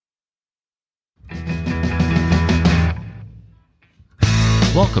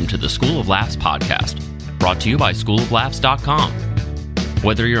Welcome to the School of Laughs podcast, brought to you by schooloflaughs.com.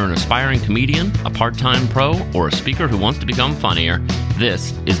 Whether you're an aspiring comedian, a part-time pro, or a speaker who wants to become funnier,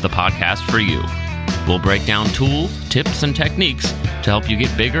 this is the podcast for you. We'll break down tools, tips, and techniques to help you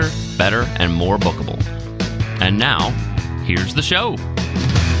get bigger, better, and more bookable. And now, here's the show.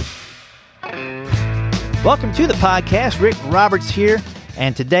 Welcome to the podcast. Rick Roberts here.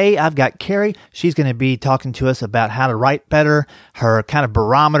 And today I've got Carrie. She's going to be talking to us about how to write better, her kind of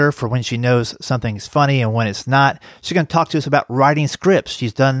barometer for when she knows something's funny and when it's not. She's going to talk to us about writing scripts.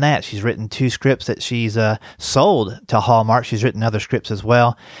 She's done that. She's written 2 scripts that she's sold to Hallmark. She's written other scripts as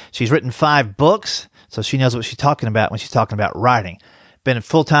well. She's written 5 books, so she knows what she's talking about when she's talking about writing. Been a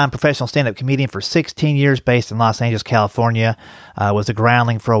full-time professional stand-up comedian for 16 years, based in Los Angeles, California. Was a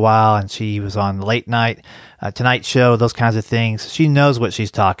groundling for a while, and she was on Late Night, Tonight Show, those kinds of things. She knows what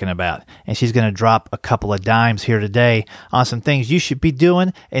she's talking about, and she's going to drop a couple of dimes here today on some things you should be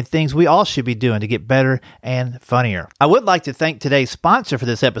doing and things we all should be doing to get better and funnier. I would like to thank today's sponsor for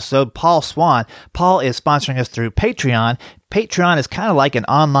this episode, Paul Swan. Paul is sponsoring us through Patreon. Patreon is kind of like an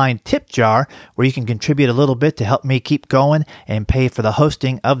online tip jar where you can contribute a little bit to help me keep going and pay for the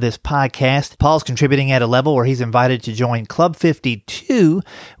hosting of this podcast. Paul's contributing at a level where he's invited to join Club 52,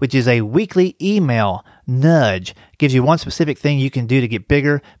 which is a weekly email nudge. Gives you one specific thing you can do to get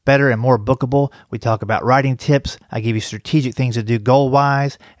bigger, better, and more bookable. We talk about writing tips. I give you strategic things to do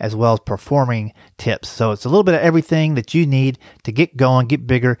goal-wise, as well as performing tips. So it's a little bit of everything that you need to get going, get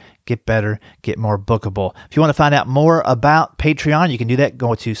bigger, get better, get more bookable. If you want to find out more about Patreon, you can do that.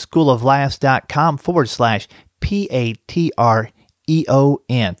 Go to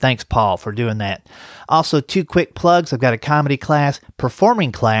schooloflaughs.com/PATREON. Thanks, Paul, for doing that. Also, 2 quick plugs. I've got a comedy class,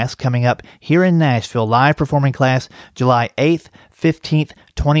 performing class coming up here in Nashville, live performing class, July 8th, 15th,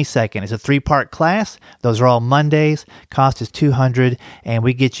 22nd. It's a 3-part class. Those are all Mondays. Cost is $200, and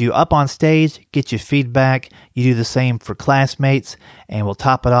we get you up on stage, get you feedback. You do the same for classmates, and we'll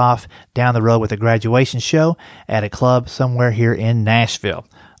top it off down the road with a graduation show at a club somewhere here in Nashville.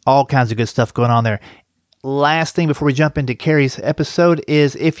 All kinds of good stuff going on there. Last thing before we jump into Carrie's episode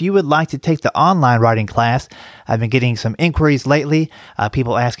is if you would like to take the online writing class. I've been getting some inquiries lately,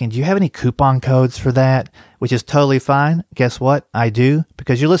 people asking, do you have any coupon codes for that? Which is totally fine. Guess what? I do.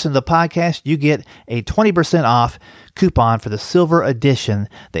 Because you listen to the podcast, you get a 20% off coupon for the silver edition,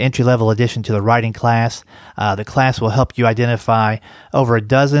 the entry-level edition to the writing class. The class will help you identify over a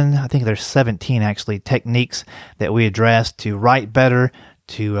dozen, I think there's 17 actually, techniques that we address to write better,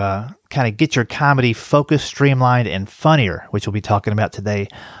 to kind of get your comedy focused, streamlined, and funnier, which we'll be talking about today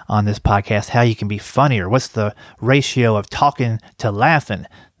on this podcast, how you can be funnier. What's the ratio of talking to laughing?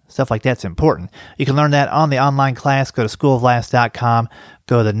 Stuff like that's important. You can learn that on the online class. Go to schooloflaughs.com.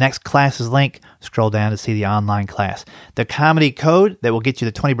 Go to the next classes link. Scroll down to see the online class. The comedy code that will get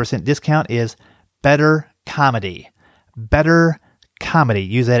you the 20% discount is Better Comedy. Better Comedy.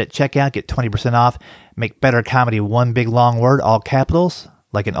 Use that at checkout. Get 20% off. Make Better Comedy one big long word, all capitals,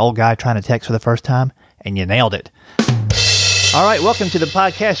 like an old guy trying to text for the first time, and you nailed it. All right, welcome to the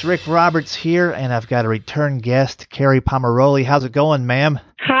podcast. Rick Roberts here, and I've got a return guest, Carrie Pomeroli. How's it going, ma'am?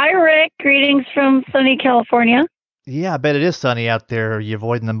 Hi, Rick. Greetings from sunny California. Yeah, I bet it is sunny out there. Are you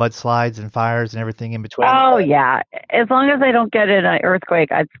avoiding the mudslides and fires and everything in between? Oh, yeah. As long as I don't get in an earthquake,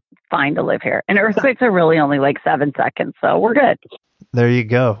 it's fine to live here. And earthquakes are really only like 7 seconds, so we're good. There you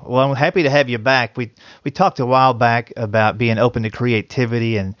go. Well, I'm happy to have you back. We talked a while back about being open to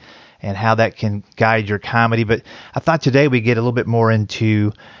creativity and how that can guide your comedy. But I thought today we'd get a little bit more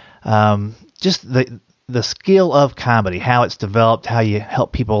into just the skill of comedy, how it's developed, how you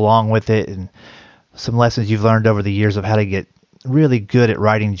help people along with it, and some lessons you've learned over the years of how to get really good at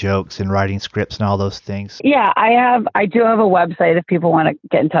writing jokes and writing scripts and all those things. Yeah, I do have a website if people want to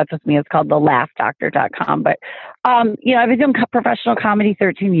get in touch with me. It's called thelaughDoctor.com. But, I've been doing professional comedy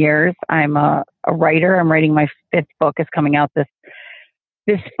 13 years. I'm a writer. I'm writing my 5th book is coming out this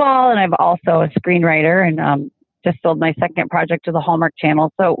fall. And I'm also a screenwriter and just sold my 2nd project to the Hallmark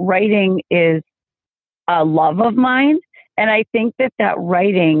Channel. So writing is a love of mine. And I think that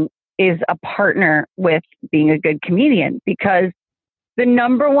writing is a partner with being a good comedian, because the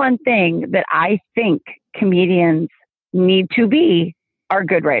number one thing that I think comedians need to be are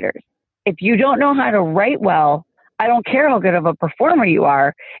good writers. If you don't know how to write well, I don't care how good of a performer you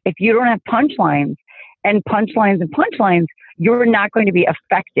are. If you don't have punchlines, you're not going to be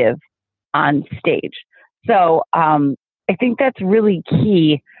effective on stage. So I think that's really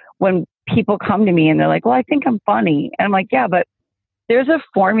key when people come to me and they're like, well, I think I'm funny. And I'm like, yeah, but there's a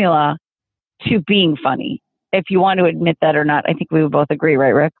formula to being funny. If you want to admit that or not, I think we would both agree, right,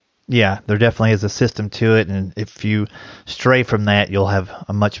 Rick? Yeah, there definitely is a system to it, and if you stray from that, you'll have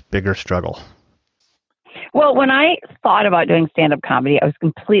a much bigger struggle. Well, when I thought about doing stand-up comedy, I was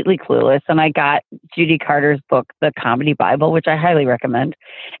completely clueless, and I got Judy Carter's book, The Comedy Bible, which I highly recommend,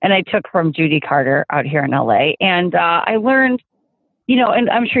 and I took from Judy Carter out here in LA, and I learned, and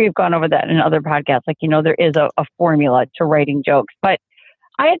I'm sure you've gone over that in other podcasts, like, there is a formula to writing jokes, but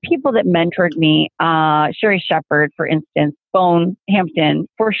I had people that mentored me, Sherry Shepard, for instance, Bone Hampton,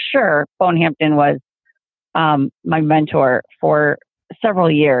 for sure. Bone Hampton was my mentor for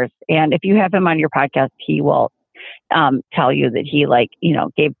several years. And if you have him on your podcast, he will tell you that he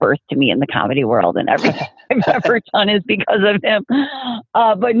gave birth to me in the comedy world, and everything I've ever done is because of him.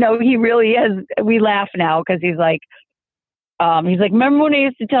 But no, he really is. We laugh now because he's like, remember when I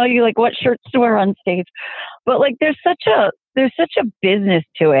used to tell you like what shirts to wear on stage? But like, there's such a business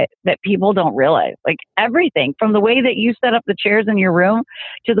to it that people don't realize. Like everything from the way that you set up the chairs in your room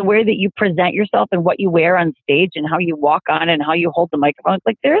to the way that you present yourself and what you wear on stage and how you walk on and how you hold the microphone. It's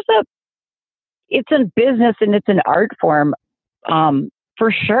like it's a business and it's an art form,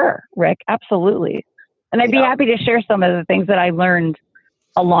 for sure, Rick. Absolutely. And I'd be happy to share some of the things that I learned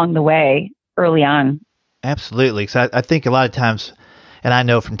along the way early on. Absolutely. So I think a lot of times, and I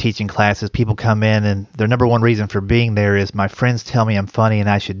know from teaching classes, people come in and their number one reason for being there is my friends tell me I'm funny and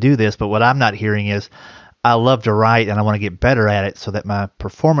I should do this. But what I'm not hearing is I love to write and I want to get better at it so that my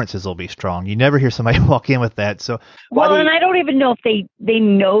performances will be strong. You never hear somebody walk in with that. So and I don't even know if they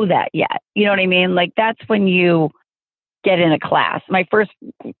know that yet. You know what I mean? Like that's when you get in a class. My first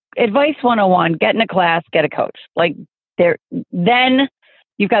advice 101, get in a class, get a coach. Like then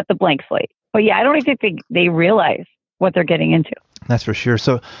you've got the blank slate. But yeah, I don't even think they realize what they're getting into. That's for sure.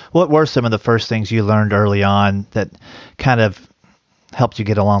 So what were some of the first things you learned early on that kind of helped you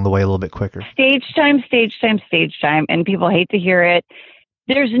get along the way a little bit quicker? Stage time. And people hate to hear it.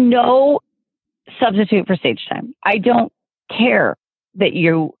 There's no substitute for stage time. I don't care that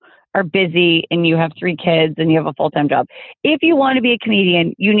you are busy and you have 3 kids and you have a full-time job. If you want to be a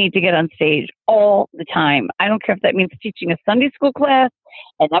comedian, you need to get on stage all the time. I don't care if that means teaching a Sunday school class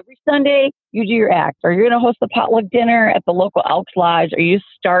and every Sunday you do your act, or you're going to host a potluck dinner at the local Elks Lodge, or you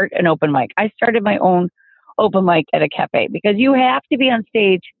start an open mic. I started my own open mic at a cafe because you have to be on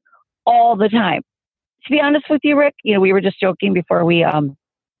stage all the time. To be honest with you, Rick, we were just joking before we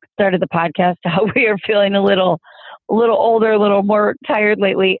started the podcast how we are feeling a little older, a little more tired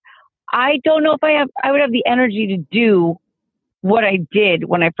lately. I don't know if I would have the energy to do what I did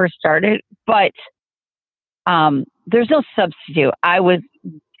when I first started, but there's no substitute. I was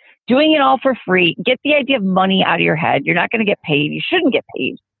doing it all for free. Get the idea of money out of your head. You're not going to get paid. You shouldn't get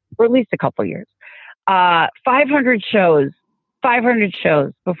paid for at least a couple of years. 500 shows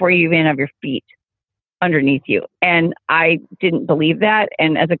before you even have your feet underneath you. And I didn't believe that.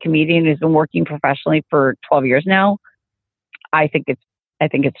 And as a comedian who's been working professionally for 12 years now, I think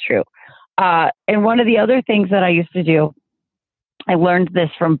it's true. And one of the other things that I used to do, I learned this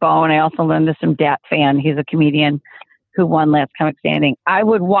from Bone. I also learned this from Dat Fan. He's a comedian who won Last Comic Standing. I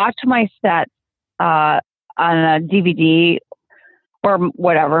would watch my set on a DVD or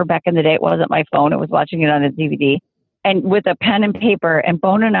whatever. Back in the day, it wasn't my phone. I was watching it on a DVD and with a pen and paper. And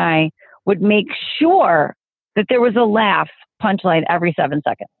Bone and I would make sure that there was a laugh punchline every 7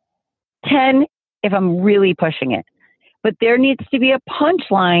 seconds. 10 if I'm really pushing it. But there needs to be a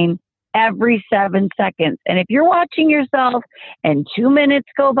punchline every 7 seconds. And if you're watching yourself and 2 minutes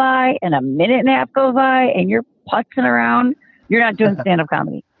go by and a minute and a half go by and you're putzing around, you're not doing stand-up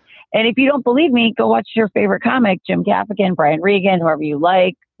comedy. And if you don't believe me, go watch your favorite comic, Jim Gaffigan, Brian Regan, whoever you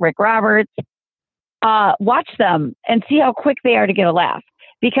like, Rick Roberts. Watch them and see how quick they are to get a laugh.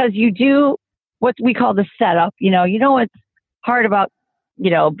 Because you do what we call the setup. You know what's hard about,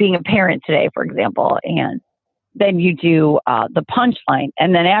 being a parent today, for example, and then you do the punchline.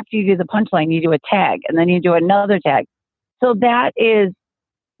 And then after you do the punchline, you do a tag. And then you do another tag. So that is,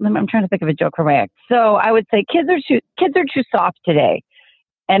 I'm trying to think of a joke for my ex. So I would say kids are too soft today.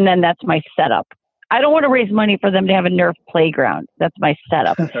 And then that's my setup. I don't want to raise money for them to have a Nerf playground. That's my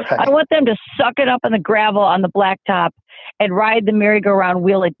setup. Right. I want them to suck it up in the gravel on the blacktop and ride the merry-go-round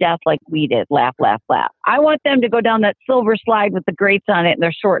wheel of death like we did. Laugh, laugh, laugh. I want them to go down that silver slide with the grates on it and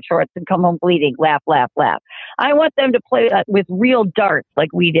their short shorts and come home bleeding. Laugh, laugh, laugh. I want them to play with real darts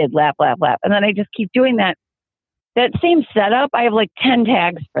like we did. Laugh, laugh, laugh. And then I just keep doing that. That same setup, I have like 10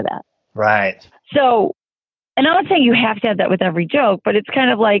 tags for that. Right. So, and I'm not saying you have to have that with every joke, but it's kind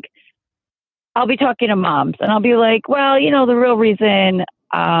of like, I'll be talking to moms and I'll be like, well, the real reason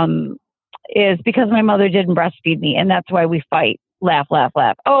is because my mother didn't breastfeed me and that's why we fight. Laugh, laugh,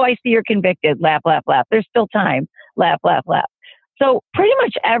 laugh. Oh, I see you're convicted. Laugh, laugh, laugh. There's still time. Laugh, laugh, laugh. So pretty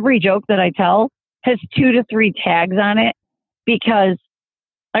much every joke that I tell has 2 to 3 tags on it because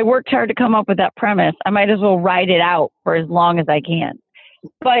I worked hard to come up with that premise. I might as well ride it out for as long as I can.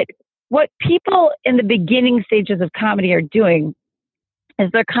 But what people in the beginning stages of comedy are doing is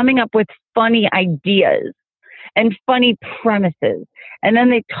they're coming up with funny ideas and funny premises. And then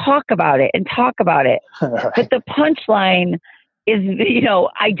they talk about it and talk about it. Right. But the punchline is,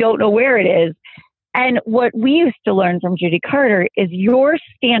 I don't know where it is. And what we used to learn from Judy Carter is your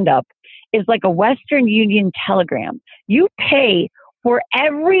stand-up is like a Western Union telegram. You pay for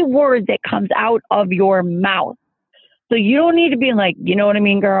every word that comes out of your mouth. So you don't need to be like, you know what I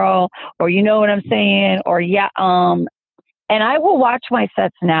mean, girl, or you know what I'm saying, or yeah, And I will watch my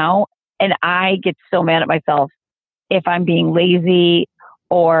sets now, and I get so mad at myself if I'm being lazy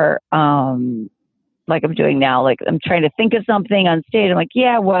or like I'm doing now. Like I'm trying to think of something on stage. I'm like,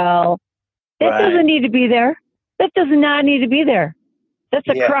 yeah, well, that doesn't need to be there. That does not need to be there. That's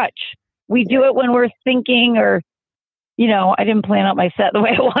a crutch. We do it when we're thinking or, I didn't plan out my set the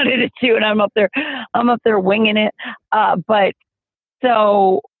way I wanted it to, and I'm up there winging it. But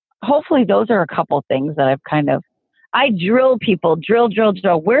so hopefully those are a couple things that I drill people, drill.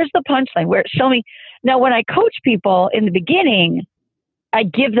 Where's the punchline? Show me. Now, when I coach people in the beginning, I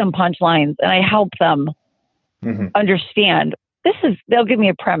give them punchlines and I help them understand. They'll give me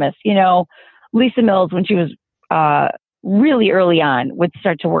a premise. Lisa Mills, when she was really early on, would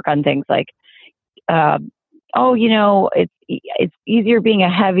start to work on things like, it's easier being a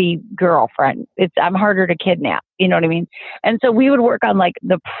heavy girlfriend. I'm harder to kidnap. You know what I mean? And so we would work on like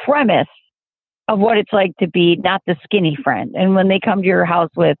the premise of what it's like to be not the skinny friend. And when they come to your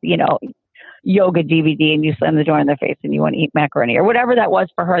house with, yoga DVD and you slam the door in their face and you want to eat macaroni or whatever that was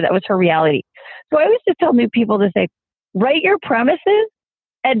for her, that was her reality. So I always just tell new people to say, write your premises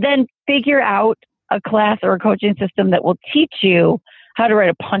and then figure out a class or a coaching system that will teach you how to write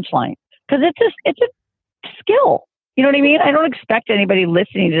a punchline. Because it's a skill. You know what I mean? I don't expect anybody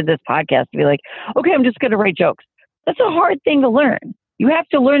listening to this podcast to be like, okay, I'm just going to write jokes. That's a hard thing to learn. You have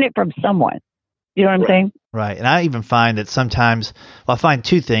to learn it from someone. You know what I'm saying? Right. And I even find that sometimes, I find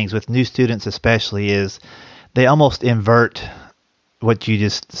two things with new students especially is they almost invert what you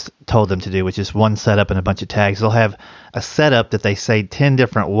just told them to do, which is one setup and a bunch of tags. They'll have a setup that they say 10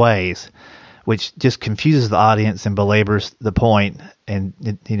 different ways, which just confuses the audience and belabors the point and,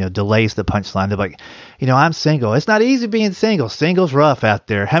 delays the punchline. They're like, I'm single. It's not easy being single. Single's rough out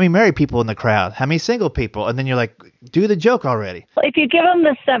there. How many married people in the crowd? How many single people? And then you're like, do the joke already. If you give them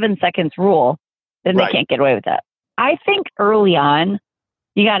the 7 seconds rule, then they can't get away with that. I think early on,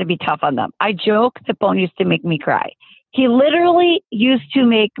 you got to be tough on them. I joke that Bone used to make me cry. He literally used to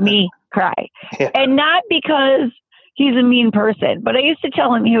make me cry. Yeah. And not because he's a mean person, but I used to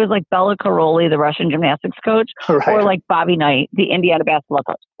tell him he was like Bella Caroli, the Russian gymnastics coach, or like Bobby Knight, the Indiana basketball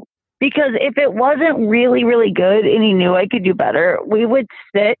coach. Because if it wasn't really, really good and he knew I could do better, we would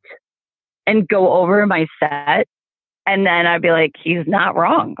sit and go over my set. And then I'd be like, he's not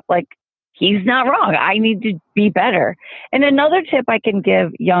wrong. Like, he's not wrong. I need to be better. And another tip I can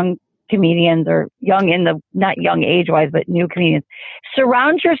give young comedians or not young age-wise, but new comedians,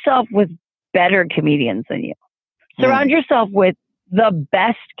 surround yourself with better comedians than you. Surround yourself with the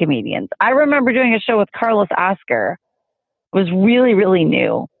best comedians. I remember doing a show with Carlos Oscar. It was really, really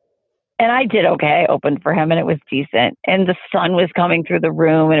new. And I did okay. I opened for him and it was decent. And the sun was coming through the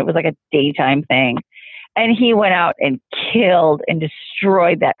room and it was like a daytime thing. And he went out and killed and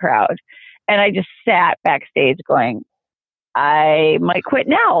destroyed that crowd. And I just sat backstage going, I might quit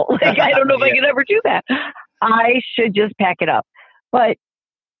now. Like, I don't know if I could ever do that. I should just pack it up. But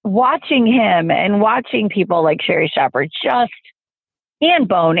watching him and watching people like Sherry Shopper and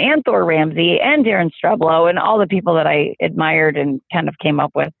Bone and Thor Ramsey and Darren Streblow and all the people that I admired and kind of came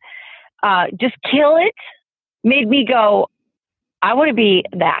up with, just kill it, made me go, I want to be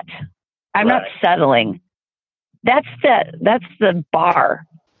that. I'm not settling. That's the bar.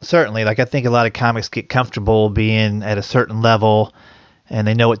 Certainly. Like, I think a lot of comics get comfortable being at a certain level and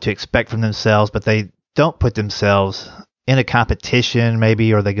they know what to expect from themselves, but they don't put themselves in a competition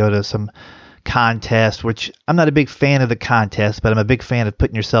maybe, or they go to some contest, which I'm not a big fan of the contest, but I'm a big fan of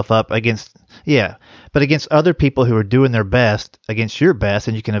putting yourself up against other people who are doing their best against your best,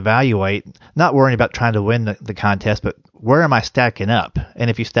 and you can evaluate, not worrying about trying to win the contest, but where am I stacking up? And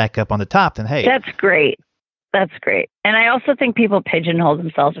if you stack up on the top, then hey. That's great. That's great. And I also think people pigeonhole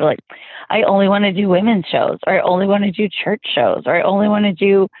themselves. They're like, I only want to do women's shows, or I only want to do church shows, or I only want to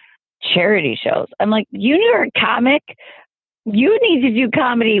do charity shows. I'm like, you're a comic You need to do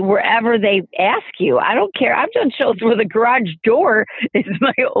comedy wherever they ask you. I don't care. I've done shows where the garage door is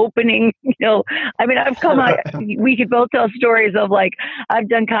my opening. I mean, I've come out. We could both tell stories of like I've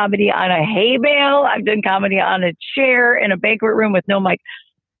done comedy on a hay bale. I've done comedy on a chair in a banquet room with no mic.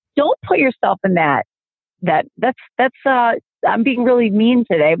 Don't put yourself in that. That's. I'm being really mean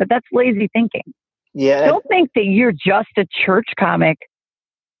today, but that's lazy thinking. Yeah. Don't think that you're just a church comic,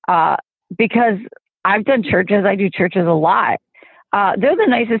 because I've done churches. I do churches a lot. They're the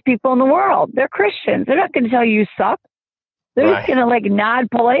nicest people in the world. They're Christians. They're not going to tell you suck. They're just going to like nod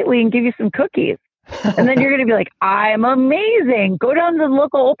politely and give you some cookies. And then you're going to be like, I'm amazing. Go down to the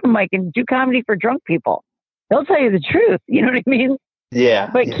local open mic and do comedy for drunk people. They'll tell you the truth. You know what I mean? Yeah.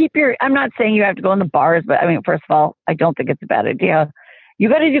 But I'm not saying you have to go in the bars, but I mean, first of all, I don't think it's a bad idea. You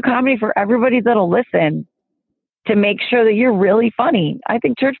got to do comedy for everybody that'll listen, to make sure that you're really funny. I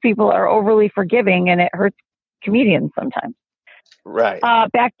think church people are overly forgiving, and it hurts comedians sometimes. Right.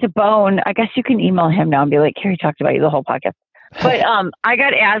 Back to Bone. I guess you can email him now and be like, Carrie talked about you the whole podcast. But I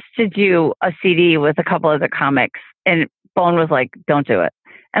got asked to do a CD with a couple other comics, and Bone was like, don't do it.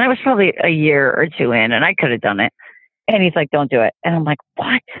 And I was probably a year or two in, and I could have done it. And he's like, don't do it. And I'm like,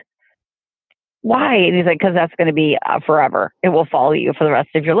 what? Why? And he's like, because that's going to be forever. It will follow you for the rest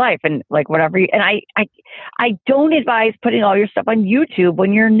of your life. And like whatever. And I don't advise putting all your stuff on YouTube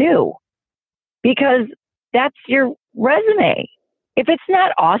when you're new, because that's your resume. If it's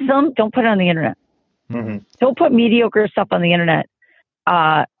not awesome, don't put it on the internet. Mm-hmm. Don't put mediocre stuff on the internet.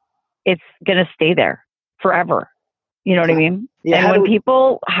 It's going to stay there forever. You know what I mean? Yeah, and when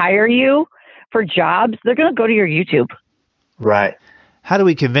people hire you for jobs, they're going to go to your YouTube. Right. How do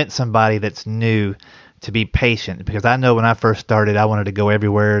we convince somebody that's new to be patient? Because I know when I first started, I wanted to go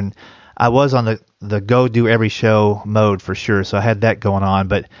everywhere, and I was on the go do every show mode for sure. So I had that going on,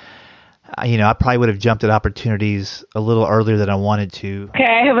 but I probably would have jumped at opportunities a little earlier than I wanted to. Okay,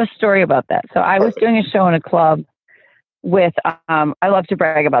 I have a story about that. So I was doing a show in a club with, I love to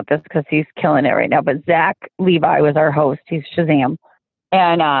brag about this because he's killing it right now, but Zach Levi was our host. He's Shazam.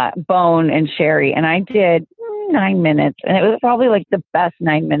 And Bone and Sherry. And I did 9 minutes. And it was probably like the best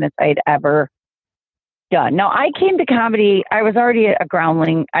 9 minutes I'd ever done. Now, I came to comedy. I was already a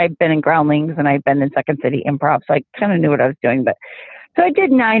groundling. I've been in Groundlings and I've been in Second City Improv. So I kind of knew what I was doing. But so I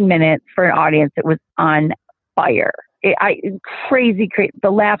did 9 minutes for an audience that was on fire. Crazy. The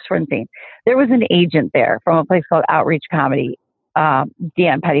laughs were insane. There was an agent there from a place called Outreach Comedy, Dan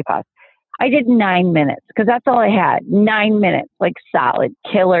Pettypas. I did 9 minutes because that's all I had. 9 minutes, like solid,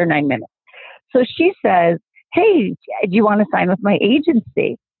 killer 9 minutes. So she says, hey, do you want to sign with my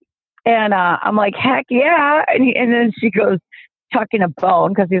agency? And I'm like, heck yeah. And then she goes, talking to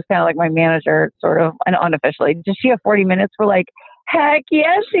Bone, because he was kind of like my manager, sort of, and unofficially. Does she have 40 minutes? We're like, heck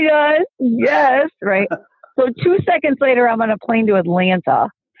yes, she does. Yes, right. So 2 seconds later, I'm on a plane to Atlanta,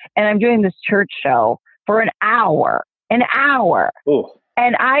 and I'm doing this church show for an hour. Ooh.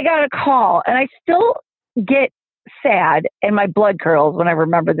 And I got a call, and I still get sad and my blood curdles when I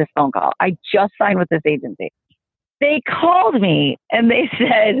remember this phone call. I just signed with this agency. They called me and they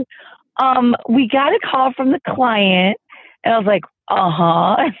said, we got a call from the client. And I was like,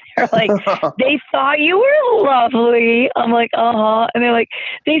 uh-huh. And they're like, they thought you were lovely. I'm like, uh-huh. And they're like,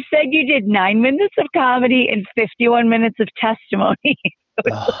 they said you did 9 minutes of comedy and 51 minutes of testimony.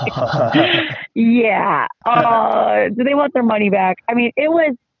 Yeah. Do they want their money back? I mean, it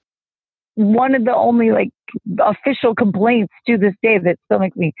was one of the only like official complaints to this day that still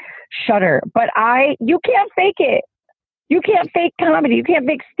make me shudder. But you can't fake it. You can't fake comedy. You can't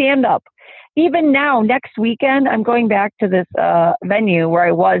fake stand-up. Even now, next weekend, I'm going back to this venue where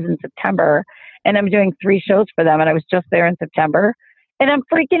I was in September, and I'm doing 3 shows for them. And I was just there in September, and I'm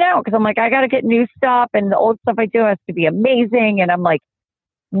freaking out because I'm like, I got to get new stuff, and the old stuff I do has to be amazing. And I'm like,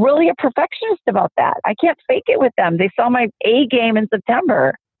 really a perfectionist about that. I can't fake it with them. They saw my A game in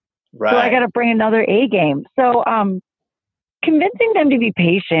September. Right. So I got to bring another A game. So convincing them to be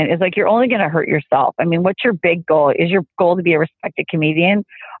patient is like, you're only going to hurt yourself. I mean, what's your big goal? Is your goal to be a respected comedian,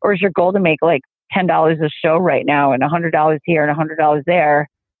 or is your goal to make like $10 a show right now and $100 here and $100 there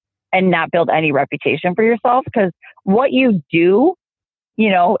and not build any reputation for yourself? Because what you do,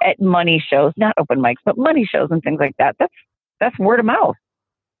 at money shows, not open mics, but money shows and things like that, that's word of mouth.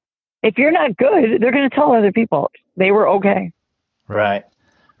 If you're not good, they're going to tell other people they were okay. Right.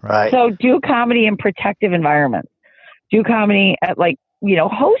 So do comedy in protective environments. Do comedy at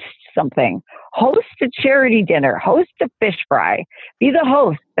host something. Host a charity dinner. Host a fish fry. Be the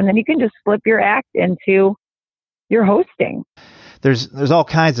host. And then you can just flip your act into your hosting. There's all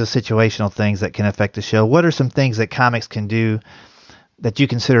kinds of situational things that can affect the show. What are some things that comics can do that you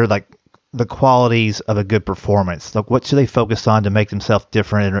consider like the qualities of a good performance? Like, what should they focus on to make themselves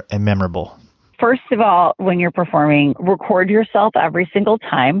different and memorable? First of all, when you're performing, record yourself every single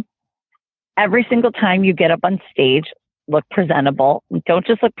time. Every single time you get up on stage, look presentable. Don't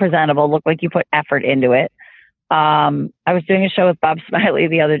just look presentable, look like you put effort into it. I was doing a show with Bob Smiley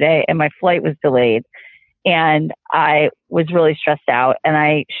the other day, and my flight was delayed, and I was really stressed out, and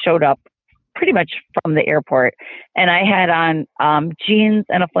I showed up pretty much from the airport, and I had on jeans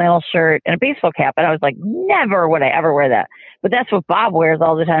and a flannel shirt and a baseball cap, and I was like, never would I ever wear that. But that's what Bob wears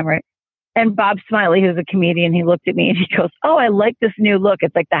all the time, right? And Bob Smiley, who's a comedian, he looked at me and he goes, "Oh, I like this new look.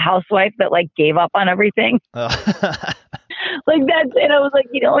 It's like the housewife that like gave up on everything." Oh. Like that's, and I was like,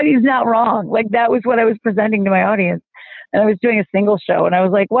 you know what? He's not wrong. Like that was what I was presenting to my audience. And I was doing a single show, and I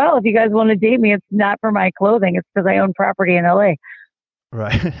was like, well, if you guys want to date me, it's not for my clothing. It's because I own property in LA.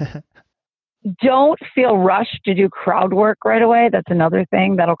 Right. Don't feel rushed to do crowd work right away. That's another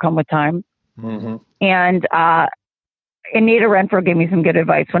thing that'll come with time. Mm-hmm. And Anita Renfro gave me some good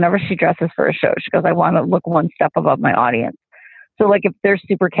advice. Whenever she dresses for a show, she goes, I want to look one step above my audience. So like if they're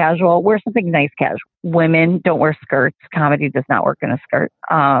super casual, wear something nice casual. Women don't wear skirts. Comedy does not work in a skirt.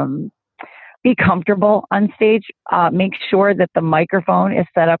 Be comfortable on stage. Make sure that the microphone is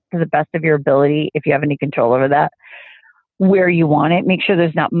set up to the best of your ability, if you have any control over that, where you want it. Make sure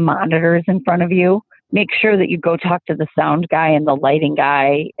there's not monitors in front of you. Make sure that you go talk to the sound guy and the lighting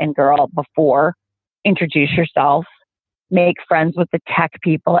guy and girl before. Introduce yourself. Make friends with the tech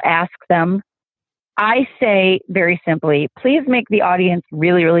people. Ask them. I say very simply, please make the audience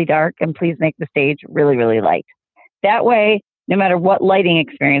really, really dark, and please make the stage really, really light. That way, no matter what lighting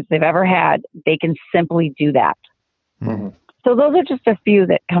experience they've ever had, they can simply do that. Mm-hmm. So those are just a few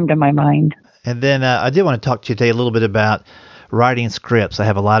that come to my mind. And then I did want to talk to you today a little bit about writing scripts. I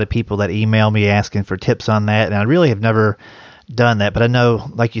have a lot of people that email me asking for tips on that, and I really have never done that. But I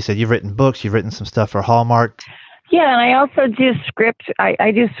know, like you said, you've written books, you've written some stuff for Hallmark. Yeah, and I also do script.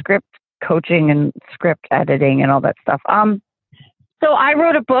 I do script coaching and script editing and all that stuff. So I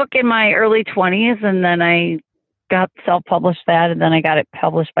wrote a book in my early 20s, and then I got self-published that, and then I got it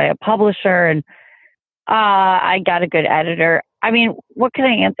published by a publisher, and I got a good editor. I mean, what can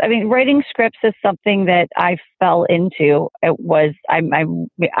I answer? I mean, writing scripts is something that I fell into. It was I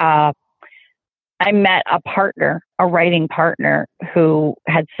met a partner, a writing partner, who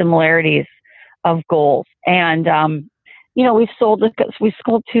had similarities of goals, and you know, we sold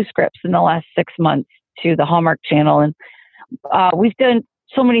 2 scripts in the last 6 months to the Hallmark Channel, and we've done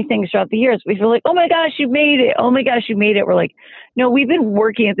so many things throughout the years. We feel like, oh my gosh, you made it. Oh my gosh, you made it. We're like, no, we've been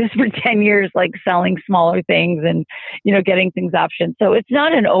working at this for 10 years, like selling smaller things and, you know, getting things optioned. So it's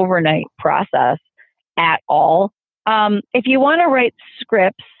not an overnight process at all. If you want to write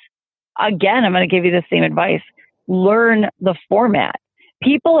scripts, again, I'm going to give you the same advice. Learn the format.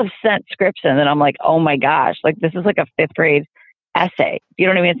 People have sent scripts in and I'm like, oh my gosh, like this is like a 5th grade essay. You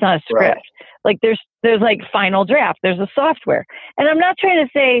know what I mean? It's not a script. Right. Like there's like Final Draft, there's a software. And I'm not trying to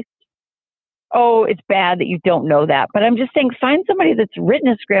say, oh, it's bad that you don't know that, but I'm just saying find somebody that's written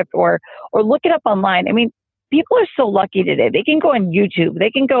a script or look it up online. I mean, people are so lucky today. They can go on YouTube. They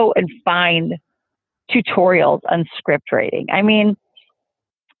can go and find tutorials on script writing. I mean,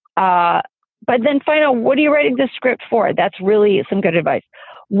 but then find out, what are you writing the script for? That's really some good advice.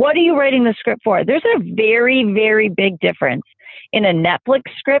 What are you writing the script for? There's a very, very big difference in a Netflix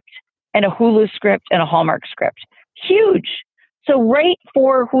script and a Hulu script and a Hallmark script. Huge. So write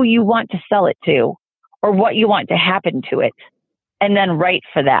for who you want to sell it to or what you want to happen to it, and then write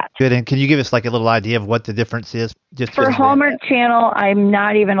for that. Good. And can you give us like a little idea of what the difference is? Just for Hallmark Channel, I'm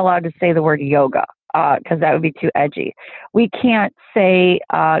not even allowed to say the word yoga because that would be too edgy. We can't say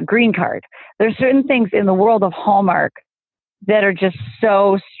green card. There's certain things in the world of Hallmark that are just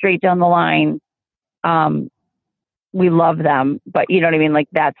so straight down the line. We love them, but you know what I mean? Like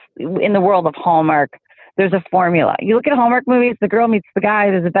that's in the world of Hallmark, there's a formula. You look at Hallmark movies, the girl meets the guy,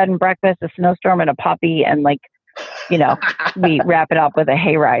 there's a bed and breakfast, a snowstorm and a puppy. And like, you know, we wrap it up with a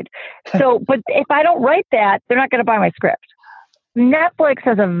hayride. So, but if I don't write that, they're not going to buy my script. Netflix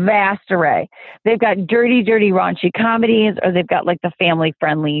has a vast array. They've got dirty, raunchy comedies, or they've got like the family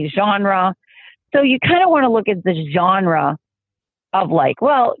friendly genre. So you kind of want to look at the genre of like,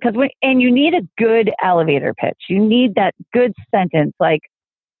 well, and you need a good elevator pitch. You need that good sentence. Like,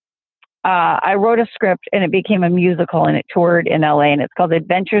 I wrote a script and it became a musical and it toured in LA, and it's called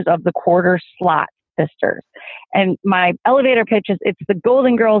Adventures of the Quarter Slot Sisters. And my elevator pitch is, it's the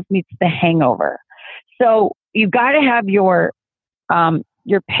Golden Girls meets the Hangover. So you got to have your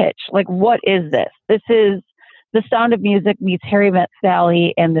pitch. Like, what is this? This is The Sound of Music meets Harry Met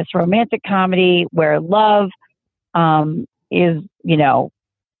Sally, and this romantic comedy where love, is, you know,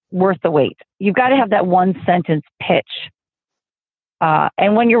 worth the wait. You've got to have that one sentence pitch.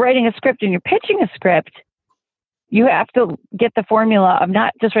 And when you're writing a script and you're pitching a script, you have to get the formula of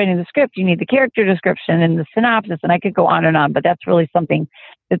not just writing the script. You need the character description and the synopsis, and I could go on, but that's really something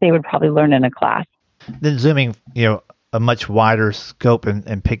that they would probably learn in a class. Then zooming, a much wider scope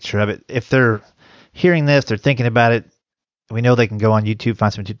and picture of it. If they're hearing this, they're thinking about it, we know they can go on YouTube,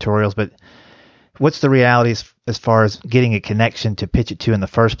 find some tutorials, but what's the reality as far as getting a connection to pitch it to in the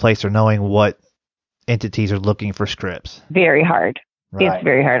first place, or knowing what entities are looking for scripts? Very hard. Right. It's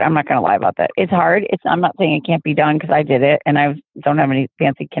very hard. I'm not going to lie about that. It's hard. I'm not saying it can't be done because I did it and I don't have any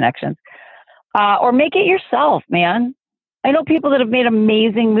fancy connections. Or make it yourself, man. I know people that have made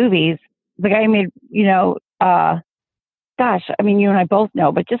amazing movies. The guy who made, you and I both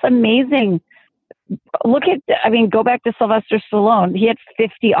know, but just amazing. Go back to Sylvester Stallone. He had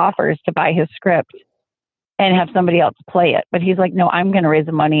 50 offers to buy his script and have somebody else play it. But he's like, no, I'm going to raise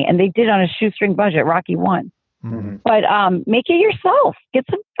the money. And they did on a shoestring budget. Rocky won. Mm-hmm. But make it yourself. Get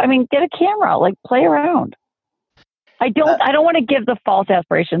a camera, play around. I don't want to give the false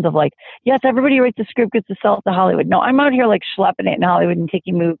aspirations of yes, everybody writes the script, gets to sell it to Hollywood. No, I'm out here schlepping it in Hollywood and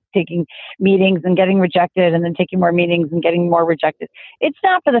taking meetings and getting rejected and then taking more meetings and getting more rejected. It's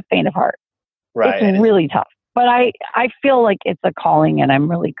not for the faint of heart. Right. It's really tough. But I feel like it's a calling, and I'm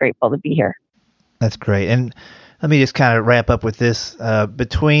really grateful to be here. That's great. And let me just kind of wrap up with this.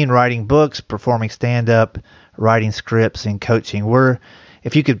 Between writing books, performing stand-up, writing scripts, and coaching,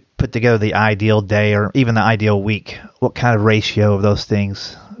 if you could put together the ideal day or even the ideal week, what kind of ratio of those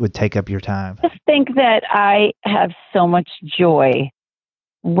things would take up your time? I just think that I have so much joy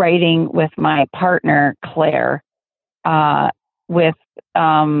writing with my partner, Claire, with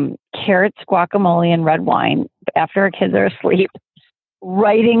carrots, guacamole, and red wine after our kids are asleep,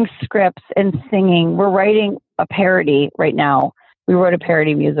 writing scripts and singing. We're writing a parody right now. We wrote a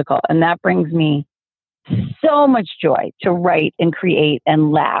parody musical, and that brings me so much joy to write and create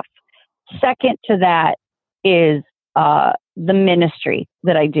and laugh. Second to that is the ministry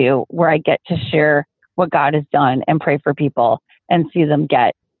that I do, where I get to share what God has done and pray for people and see them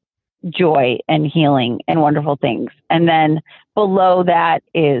get joy and healing and wonderful things. And then below that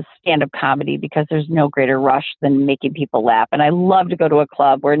is stand-up comedy, because there's no greater rush than making people laugh. And I love to go to a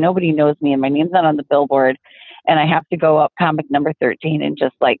club where nobody knows me and my name's not on the billboard, and I have to go up comic number 13 and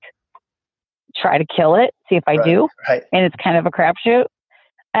just try to kill it, see if I do. Right. And it's kind of a crapshoot.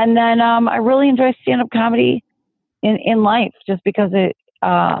 And then I really enjoy stand-up comedy in life, just because it,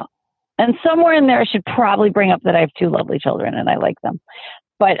 and somewhere in there I should probably bring up that I have 2 lovely children and I like them.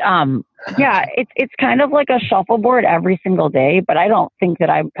 But yeah, it's kind of like a shuffleboard every single day, but I don't think that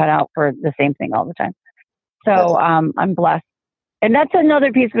I'm cut out for the same thing all the time. So I'm blessed. And that's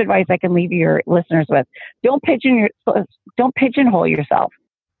another piece of advice I can leave your listeners with. Don't pigeonhole yourself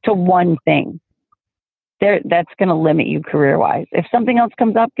to one thing. That's going to limit you career-wise. If something else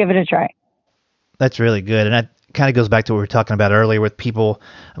comes up, give it a try. That's really good. And that kind of goes back to what we were talking about earlier with people.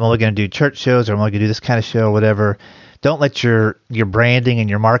 I'm only going to do church shows, or I'm only going to do this kind of show or whatever. Don't let your branding and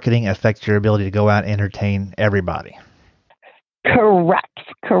your marketing affect your ability to go out and entertain everybody. Correct.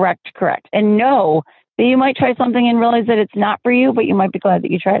 And know that you might try something and realize that it's not for you, but you might be glad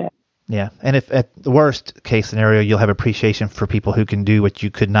that you tried it. Yeah, and if at the worst case scenario, you'll have appreciation for people who can do what you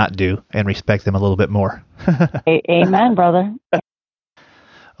could not do and respect them a little bit more. Amen, brother. Well,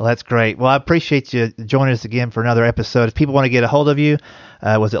 that's great. Well, I appreciate you joining us again for another episode. If people want to get a hold of you,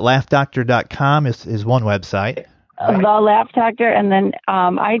 was it laughDoctor.com is one website? Right. The Laugh Doctor, and then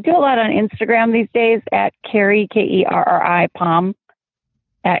I do a lot on Instagram these days at Kerri, Kerri Palm,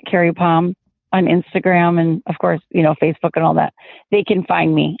 at Kerri Palm on Instagram, and of course, Facebook and all that. They can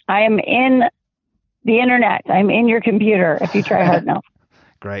find me. I am in the internet. I'm in your computer if you try hard enough.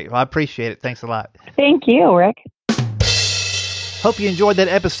 Great. Well, I appreciate it. Thanks a lot. Thank you, Rick. Hope you enjoyed that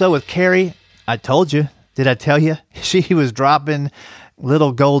episode with Kerri. I told you. Did I tell you? She was dropping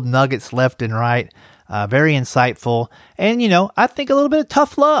little gold nuggets left and right. Very insightful. And, I think a little bit of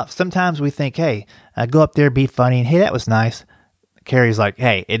tough love. Sometimes we think, hey, go up there, be funny, and hey, that was nice. Kerri's like,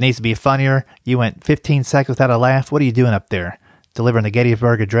 hey, it needs to be funnier. You went 15 seconds without a laugh. What are you doing up there? Delivering the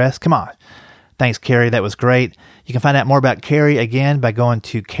Gettysburg Address? Come on. Thanks, Kerri. That was great. You can find out more about Kerri again by going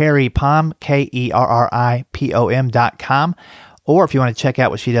to KerriPom, KerriPom.com. Or if you want to check out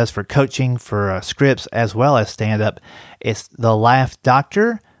what she does for coaching, for scripts, as well as stand-up, it's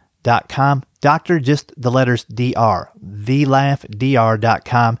thelaughDoctor.com. Doctor, just the letters DR,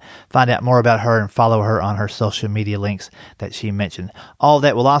 thelaughDR.com. Find out more about her and follow her on her social media links that she mentioned. All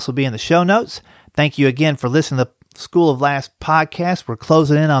that will also be in the show notes. Thank you again for listening to the School of Laughs podcast. We're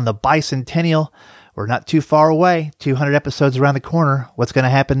closing in on the bicentennial. We're not too far away. 200 episodes around the corner. What's going to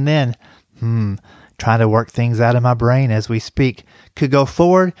happen then? Trying to work things out in my brain as we speak. Could go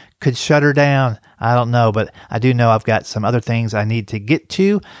forward, could shut her down. I don't know, but I do know I've got some other things I need to get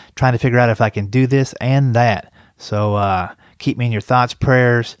to, trying to figure out if I can do this and that. So keep me in your thoughts,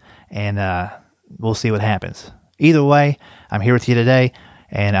 prayers, and we'll see what happens. Either way, I'm here with you today,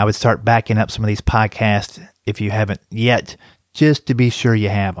 and I would start backing up some of these podcasts if you haven't yet, just to be sure you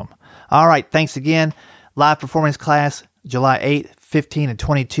have them. All right, thanks again. Live performance class, July 8th, 15, and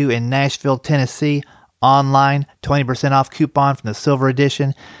 22 in Nashville, Tennessee. Online, 20% off coupon from the Silver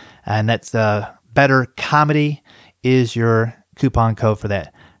Edition. And that's Better Comedy is your coupon code for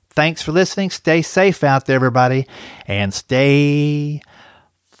that. Thanks for listening. Stay safe out there, everybody. And stay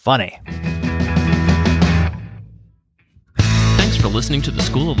funny. Thanks for listening to the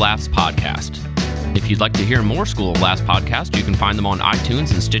School of Laughs podcast. If you'd like to hear more School of Laughs podcasts, you can find them on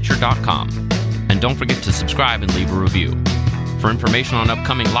iTunes and Stitcher.com. And don't forget to subscribe and leave a review. For information on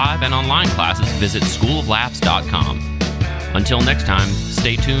upcoming live and online classes, visit schooloflaughs.com. Until next time,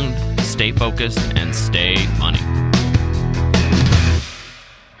 stay tuned, stay focused, and stay funny.